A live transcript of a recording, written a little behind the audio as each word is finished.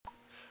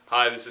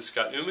Hi, this is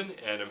Scott Newman,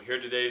 and I'm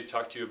here today to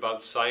talk to you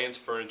about science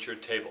furniture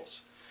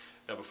tables.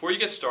 Now, before you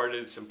get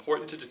started, it's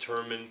important to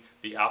determine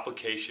the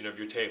application of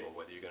your table,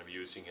 whether you're going to be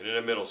using it in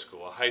a middle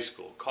school, a high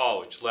school,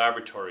 college,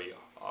 laboratory,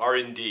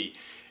 R&D.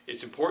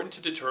 It's important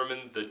to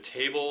determine the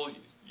table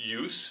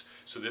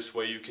use, so this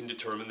way you can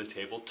determine the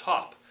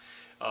tabletop.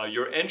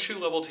 Your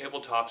entry-level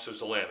tabletops is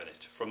a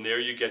laminate. From there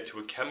you get to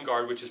a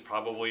ChemGuard, which is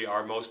probably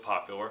our most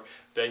popular.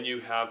 Then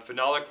you have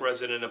phenolic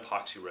resin and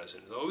epoxy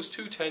resin. Those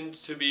two tend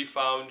to be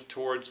found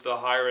towards the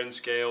higher-end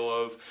scale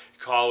of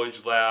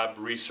college, lab,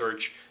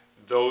 research.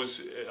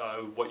 Those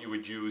what you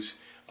would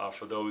use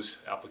for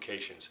those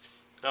applications.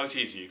 Now it's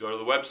easy. You go to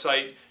the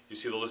website, you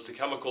see the list of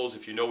chemicals.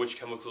 If you know which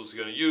chemicals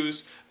you're going to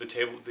use,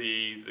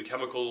 the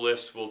chemical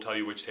list will tell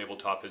you which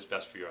tabletop is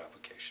best for your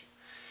application.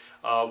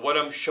 What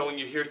I'm showing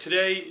you here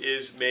today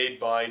is made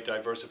by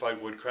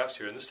Diversified Woodcrafts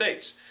here in the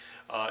States.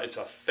 It's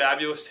a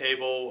fabulous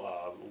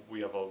table.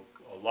 We have a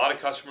lot of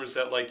customers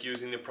that like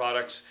using the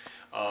products.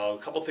 A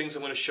couple things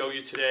I'm going to show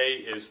you today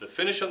is the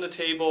finish on the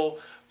table,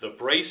 the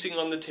bracing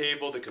on the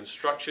table, the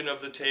construction of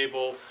the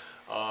table.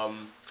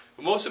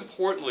 But most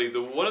importantly,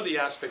 one of the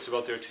aspects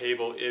about their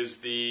table is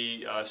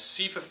the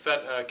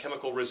CFET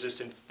chemical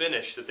resistant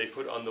finish that they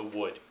put on the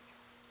wood.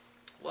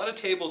 A lot of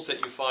tables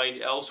that you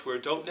find elsewhere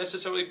don't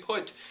necessarily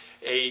put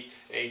a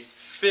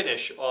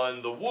finish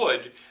on the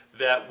wood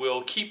that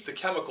will keep the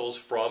chemicals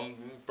from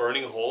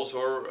burning holes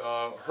or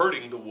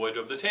hurting the wood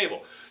of the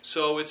table.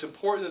 So it's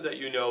important that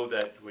you know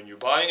that when you're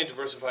buying a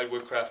Diversified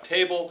Woodcraft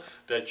table,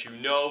 that you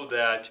know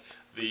that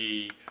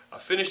the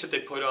finish that they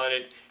put on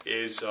it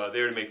is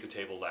there to make the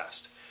table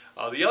last.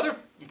 The other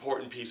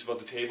important piece about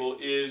the table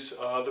is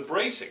the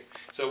bracing.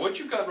 So what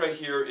you've got right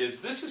here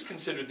is this is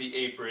considered the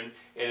apron,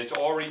 and it's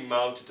already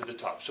mounted to the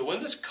top. So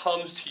when this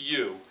comes to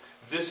you,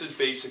 this is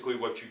basically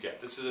what you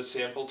get. This is a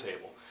sample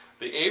table.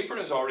 The apron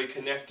is already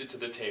connected to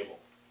the table.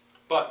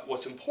 But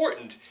what's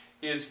important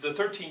is the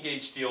 13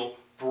 gauge steel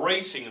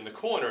bracing in the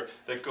corner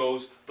that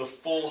goes the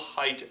full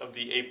height of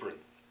the apron.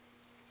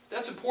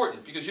 That's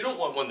important because you don't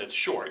want one that's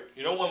short.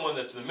 You don't want one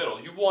that's in the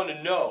middle. You want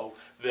to know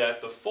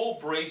that the full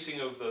bracing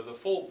of the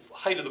full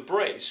height of the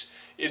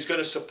brace is going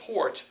to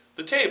support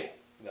the table.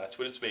 That's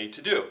what it's made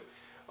to do.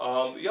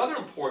 The other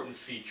important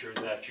feature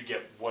that you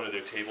get one of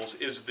their tables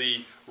is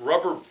the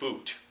rubber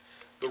boot.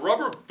 The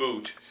rubber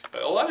boot,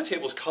 a lot of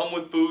tables come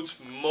with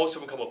boots. Most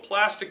of them come with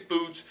plastic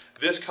boots.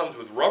 This comes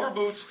with rubber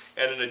boots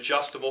and an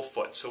adjustable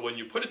foot. So when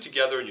you put it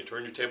together and you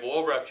turn your table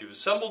over after you've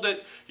assembled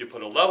it, you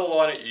put a level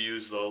on it, you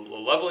use the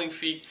leveling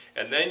feet,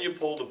 and then you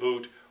pull the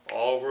boot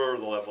over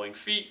the leveling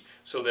feet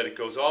so that it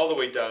goes all the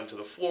way down to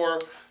the floor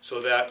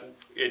so that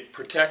it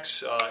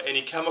protects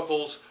any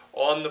chemicals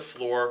on the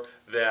floor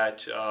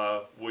that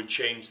would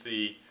change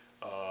the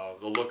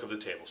look of the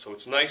table. So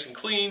it's nice and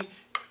clean,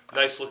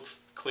 nice look,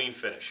 clean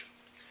finish.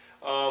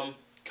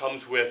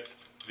 Comes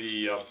with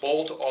the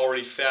bolt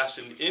already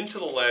fastened into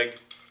the leg.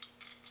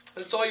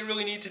 That's all you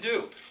really need to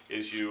do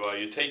is you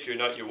take your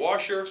nut, your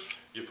washer,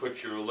 you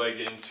put your leg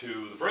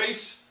into the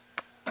brace,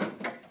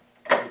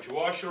 put your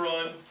washer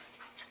on,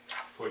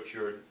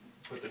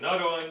 put the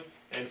nut on,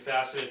 and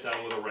fasten it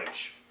down with a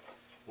wrench.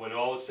 When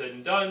all is said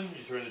and done,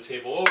 you turn the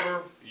table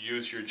over, you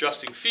use your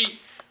adjusting feet,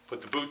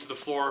 put the boot to the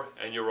floor,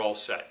 and you're all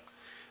set.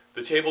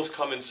 The tables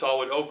come in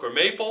solid oak or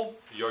maple,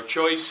 your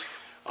choice.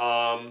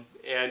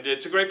 And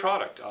it's a great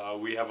product.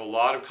 We have a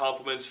lot of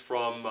compliments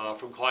from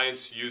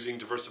clients using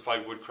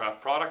Diversified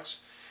Woodcraft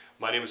products.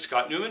 My name is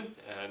Scott Newman,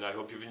 and I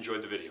hope you've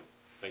enjoyed the video.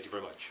 Thank you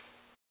very much.